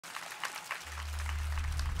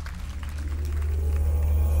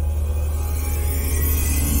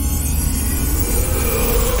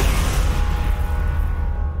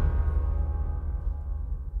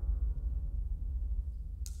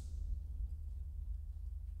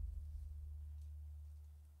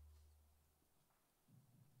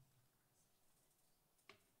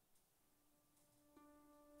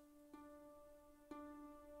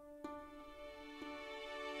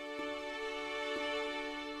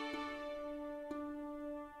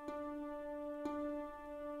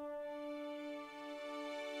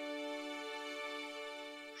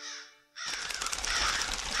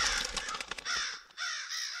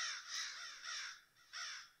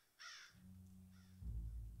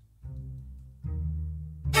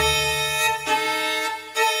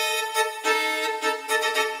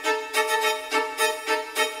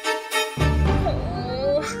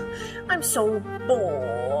so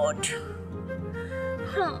bored.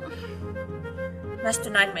 Master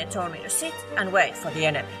Nightmare told me to sit and wait for the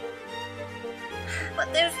enemy.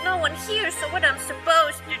 But there's no one here, so what I'm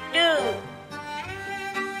supposed to do?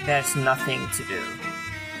 There's nothing to do.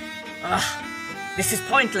 Ugh, this is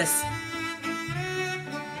pointless.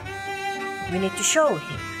 We need to show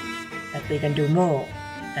him that we can do more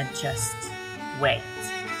than just wait.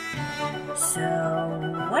 So,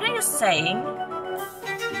 what are you saying?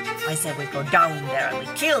 I said we go down there and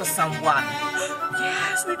we kill someone.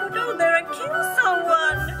 Yes, we go down there and kill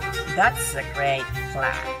someone. That's a great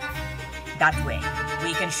plan. That way,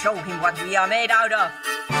 we can show him what we are made out of.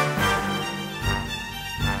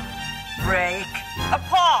 Break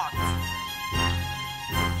apart.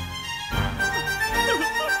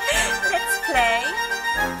 Let's play.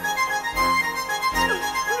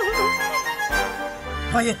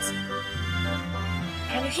 Quiet.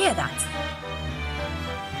 Can you hear that?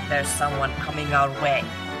 There's someone coming our way.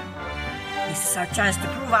 This is our chance to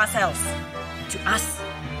prove ourselves. To us.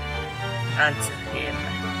 And to him.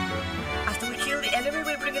 After we kill the enemy,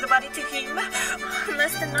 we bring the body to him.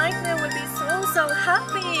 Master Nightmare will be so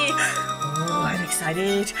happy. Oh, I'm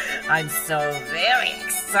excited. I'm so very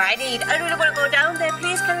excited. I really want to go down there.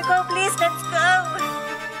 Please, can we go? Please, let's go.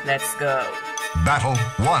 Let's go. Battle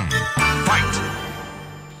 1. Fight!